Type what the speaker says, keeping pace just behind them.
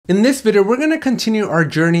In this video, we're going to continue our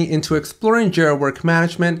journey into exploring Jira Work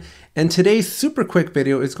Management, and today's super quick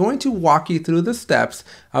video is going to walk you through the steps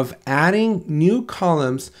of adding new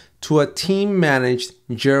columns to a team-managed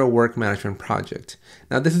Jira Work Management project.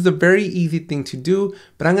 Now, this is a very easy thing to do,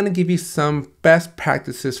 but I'm going to give you some best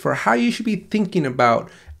practices for how you should be thinking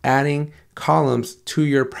about adding columns to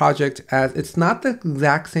your project, as it's not the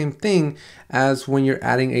exact same thing as when you're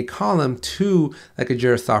adding a column to like a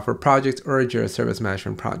Jira software project or a Jira service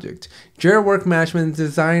management project. Jira Work Management is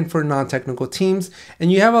designed for non-technical teams,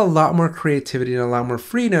 and you have a lot more creativity and a lot more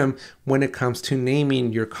freedom when it comes to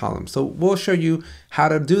naming your columns. So we'll show you how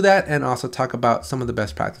to do that and also talk about some of the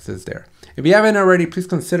best practices there. If you haven't already, please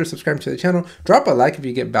consider subscribing to the channel, drop a like if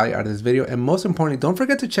you get value out of this video, and most importantly, don't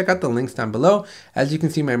forget to check out the links down below. As you can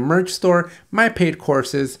see, my merch store, my paid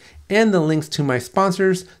courses, and the links to my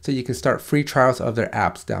sponsors, so you can start free trials of their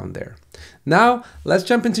apps down there. Now, let's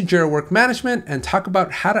jump into Jira Work Management and talk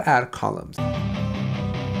about how to add columns.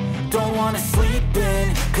 Don't wanna sleep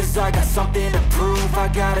in, cause I got something to prove. I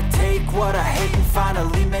gotta take what I hate and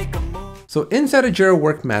finally make a move. So inside of Jira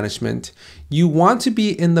Work Management, you want to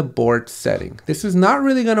be in the board setting. This is not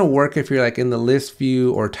really gonna work if you're like in the list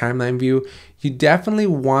view or timeline view. You definitely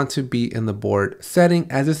want to be in the board setting,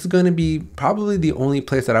 as this is gonna be probably the only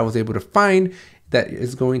place that I was able to find that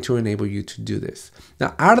is going to enable you to do this.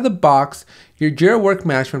 Now, out of the box, your Jira Work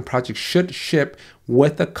Management project should ship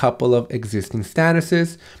with a couple of existing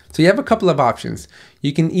statuses. So you have a couple of options.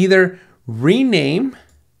 You can either rename,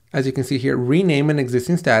 as you can see here, rename an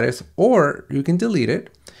existing status, or you can delete it.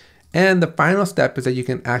 And the final step is that you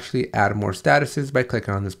can actually add more statuses by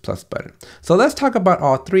clicking on this plus button. So let's talk about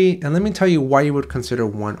all three, and let me tell you why you would consider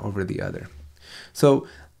one over the other. So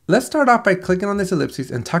let's start off by clicking on this ellipsis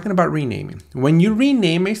and talking about renaming. When you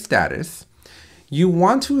rename a status, you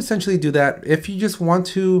want to essentially do that if you just want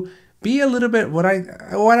to be a little bit, what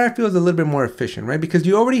I feel is a little bit more efficient, right? Because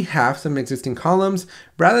you already have some existing columns.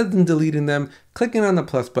 Rather than deleting them, clicking on the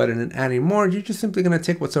plus button and adding more, you're just simply gonna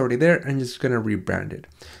take what's already there and just gonna rebrand it.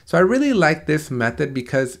 So I really like this method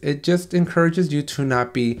because it just encourages you to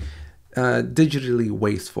not be digitally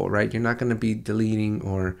wasteful, right? You're not gonna be deleting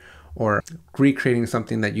or recreating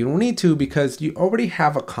something that you don't need to, because you already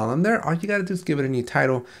have a column there. All you gotta do is give it a new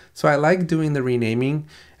title. So I like doing the renaming,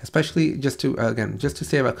 especially just to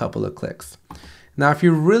save a couple of clicks. Now, if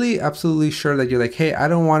you're really absolutely sure that you're like, hey, I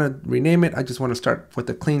don't want to rename it, I just want to start with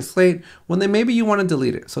a clean slate, well, then maybe you want to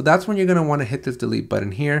delete it. So that's when you're going to want to hit this delete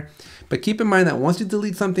button here. But keep in mind that once you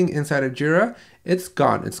delete something inside of Jira, it's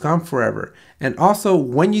gone forever. And also,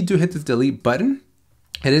 when you do hit this delete button,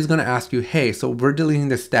 it is going to ask you, hey, so we're deleting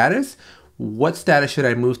the status. What status should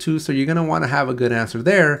I move to? So you're going to want to have a good answer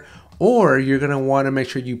there. Or you're going to want to make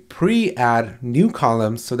sure you pre-add new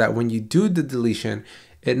columns so that when you do the deletion,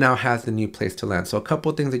 it now has the new place to land. So a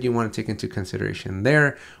couple of things that you want to take into consideration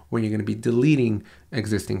there when you're going to be deleting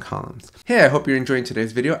existing columns. Hey, I hope you're enjoying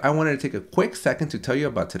today's video. I wanted to take a quick second to tell you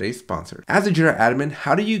about today's sponsor. As a Jira admin,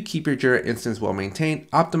 how do you keep your Jira instance well maintained,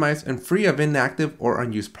 optimized, and free of inactive or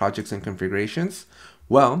unused projects and configurations?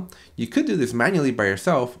 Well, you could do this manually by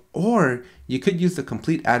yourself, or you could use the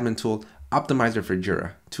complete admin tool Optimizer for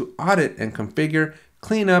Jira to audit and configure,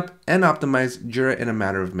 clean up, and optimize Jira in a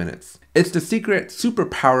matter of minutes. It's the secret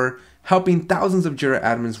superpower helping thousands of Jira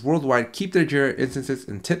admins worldwide keep their Jira instances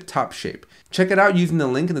in tip-top shape. Check it out using the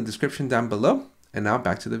link in the description down below. And now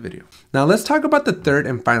back to the video. Now let's talk about the third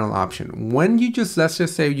and final option. When you let's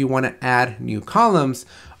just say you want to add new columns,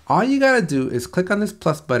 all you gotta do is click on this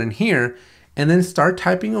plus button here and then start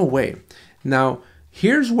typing away. Now,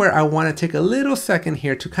 here's where I want to take a little second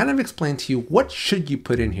here to kind of explain to you what should you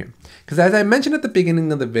put in here. Because as I mentioned at the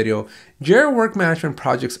beginning of the video, Jira Work Management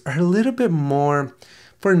projects are a little bit more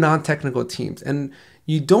for non-technical teams, and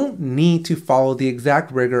you don't need to follow the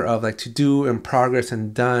exact rigor of like to do and progress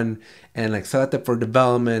and done and like selected for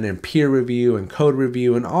development and peer review and code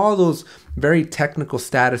review and all those very technical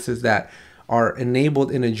statuses that are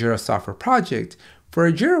enabled in a Jira software project. For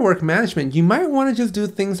a Jira Work Management, you might want to just do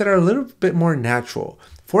things that are a little bit more natural.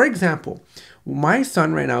 For example, my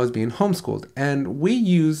son right now is being homeschooled, and we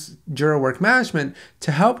use Jira Work Management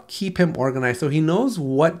to help keep him organized so he knows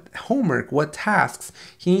what homework, what tasks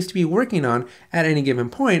he needs to be working on at any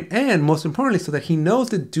given point, and most importantly, so that he knows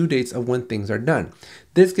the due dates of when things are done.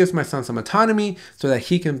 This gives my son some autonomy so that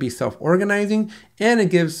he can be self-organizing, and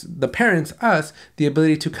it gives the parents, us, the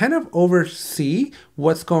ability to kind of oversee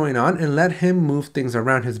what's going on and let him move things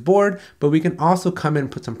around his board, but we can also come in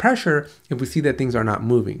and put some pressure if we see that things are not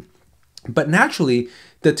moving. But naturally,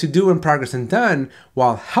 the to do and progress and done,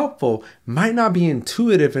 while helpful, might not be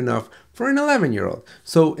intuitive enough for an 11-year-old.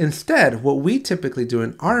 So instead, what we typically do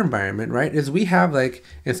in our environment, right, is we have like,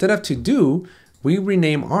 instead of to do, we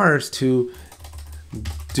rename ours to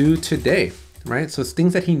do today, right? So it's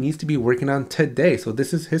things that he needs to be working on today. So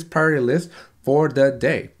this is his priority list for the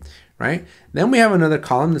day, right? Then we have another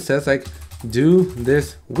column that says like, do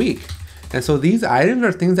this week. And so these items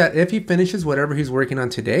are things that if he finishes whatever he's working on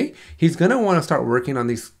today, he's gonna wanna start working on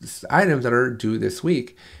these items that are due this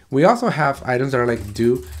week. We also have items that are like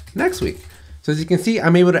due next week. So as you can see,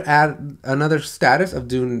 I'm able to add another status of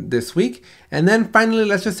due this week. And then finally,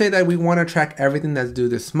 let's just say that we wanna track everything that's due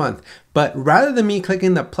this month. But rather than me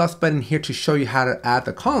clicking the plus button here to show you how to add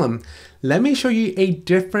the column, let me show you a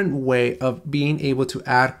different way of being able to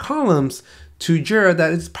add columns to Jira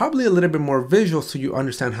that is probably a little bit more visual so you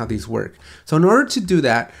understand how these work. So in order to do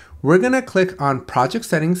that, we're gonna click on project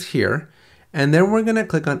settings here, and then we're gonna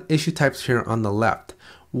click on issue types here on the left.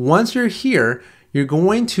 Once you're here, you're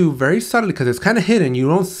going to very subtly, because it's kind of hidden, you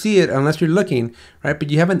don't see it unless you're looking, right?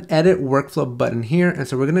 But you have an edit workflow button here. And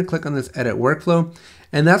so we're gonna click on this edit workflow,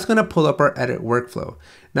 and that's gonna pull up our edit workflow.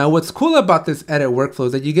 Now, what's cool about this edit workflow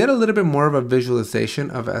is that you get a little bit more of a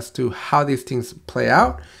visualization of as to how these things play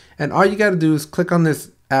out. And all you got to do is click on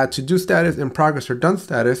this add to do status, in progress, or done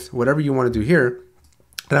status, whatever you want to do here.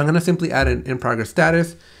 And I'm going to simply add an in progress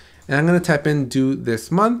status, and I'm going to type in due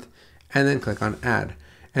this month and then click on add.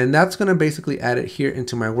 And that's going to basically add it here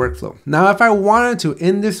into my workflow. Now, if I wanted to,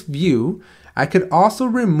 in this view, I could also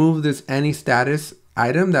remove this any status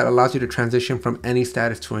item that allows you to transition from any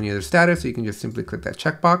status to any other status. So you can just simply click that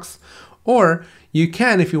checkbox, or you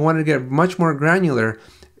can, if you want to get much more granular,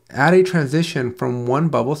 add a transition from one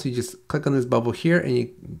bubble. So you just click on this bubble here and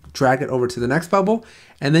you drag it over to the next bubble,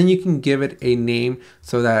 and then you can give it a name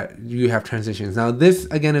so that you have transitions. Now this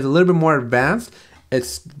again is a little bit more advanced.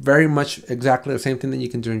 It's very much exactly the same thing that you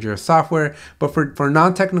can do in Jira software, but for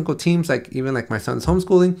non-technical teams, like even like my son's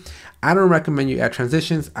homeschooling, I don't recommend you add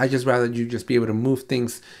transitions. I just rather you just be able to move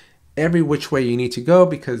things every which way you need to go,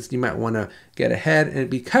 because you might want to get ahead. And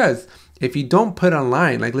because if you don't put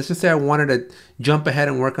online, like let's just say I wanted to jump ahead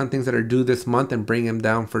and work on things that are due this month and bring them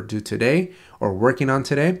down for due today or working on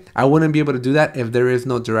today, I wouldn't be able to do that if there is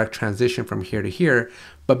no direct transition from here to here.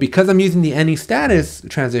 But because I'm using the any status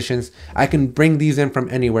transitions, I can bring these in from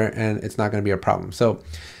anywhere and it's not going to be a problem. So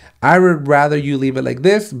I would rather you leave it like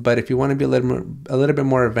this, but if you want to be a little bit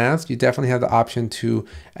more advanced, you definitely have the option to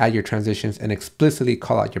add your transitions and explicitly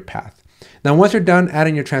call out your path. Now, once you're done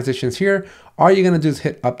adding your transitions here, all you're going to do is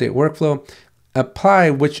hit update workflow,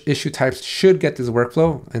 apply which issue types should get this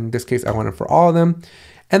workflow. In this case, I want it for all of them.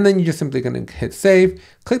 And then you're just simply going to hit save,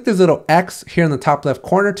 click this little X here in the top left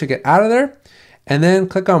corner to get out of there, and then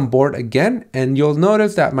click on board again. And you'll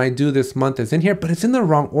notice that my due this month is in here, but it's in the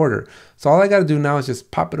wrong order. So all I got to do now is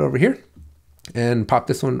just pop it over here and pop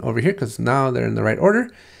this one over here, because now they're in the right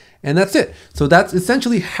order. And that's it. So that's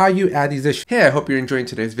essentially how you add these issues. Hey, I hope you're enjoying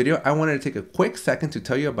today's video. I wanted to take a quick second to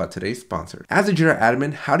tell you about today's sponsor. As a Jira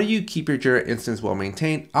admin, how do you keep your Jira instance well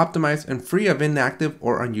maintained, optimized, and free of inactive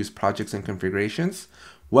or unused projects and configurations?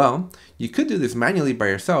 Well, you could do this manually by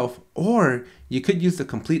yourself, or you could use the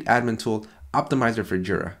complete admin tool Optimizer for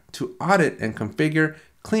Jira to audit and configure,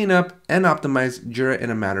 clean up, and optimize Jira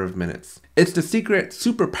in a matter of minutes. It's the secret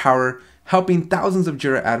superpower helping thousands of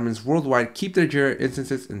Jira admins worldwide keep their Jira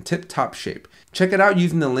instances in tip-top shape. Check it out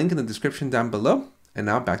using the link in the description down below. And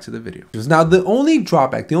now back to the video. Now the only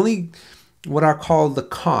drawback, the only what I call the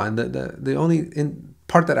con, the only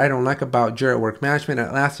part that I don't like about Jira Work Management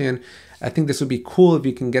at Atlassian, I think this would be cool if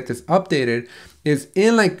you can get this updated, is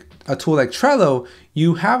in like a tool like Trello,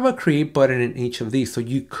 you have a create button in each of these. So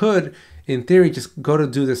you could, in theory, just go to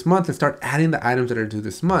due this month and start adding the items that are due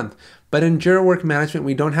this month. But in Jira Work Management,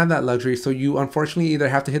 we don't have that luxury. So you unfortunately either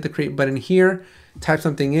have to hit the create button here, type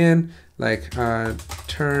something in like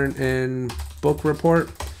turn in book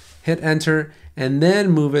report, hit enter, and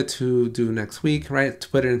then move it to due next week, right? To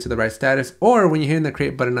put it into the right status. Or when you're hitting the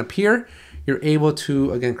create button up here, you're able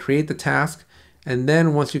to, again, create the task. And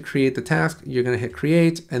then once you create the task, you're going to hit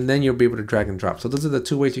create, and then you'll be able to drag and drop. So those are the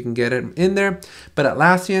two ways you can get it in there. But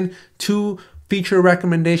Atlassian, two feature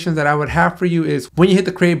recommendations that I would have for you is when you hit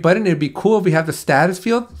the create button, it'd be cool if we have the status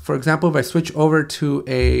field. For example, if I switch over to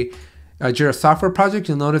a Jira software project,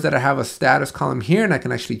 you'll notice that I have a status column here, and I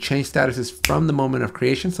can actually change statuses from the moment of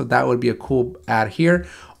creation. So that would be a cool add here.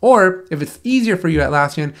 Or if it's easier for you,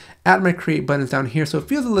 Atlassian, add my create buttons down here. So it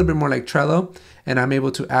feels a little bit more like Trello, and I'm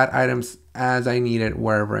able to add items as I need it,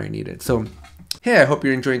 wherever I need it. So hey, I hope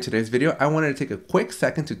you're enjoying today's video. I wanted to take a quick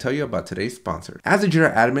second to tell you about today's sponsor. As a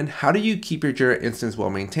Jira admin, how do you keep your Jira instance well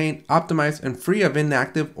maintained, optimized, and free of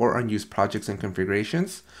inactive or unused projects and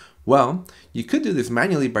configurations? Well, you could do this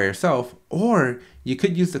manually by yourself, or you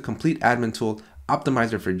could use the complete admin tool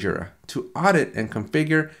Optimizer for Jira to audit and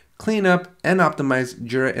configure, clean up, and optimize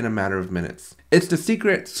Jira in a matter of minutes. It's the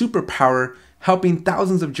secret superpower helping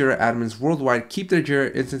thousands of Jira admins worldwide keep their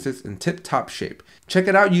Jira instances in tip-top shape. Check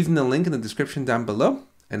it out using the link in the description down below.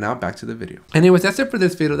 And now back to the video. Anyways, that's it for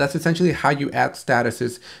this video. That's essentially how you add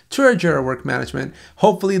statuses to our Jira Work Management.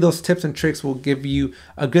 Hopefully those tips and tricks will give you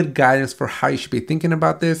a good guidance for how you should be thinking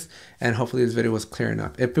about this. And hopefully this video was clear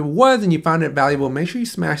enough. If it was and you found it valuable, make sure you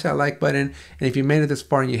smash that like button. And if you made it this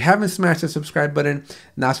far and you haven't smashed the subscribe button,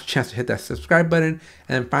 now's your chance to hit that subscribe button.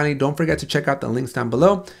 And finally, don't forget to check out the links down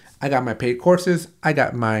below. I got my paid courses. I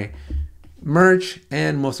got my merch,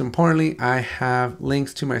 and most importantly, I have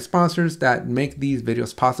links to my sponsors that make these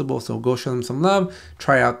videos possible. So go show them some love,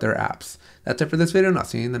 try out their apps. That's it for this video, and I'll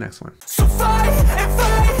see you in the next one. So fight and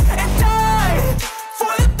fight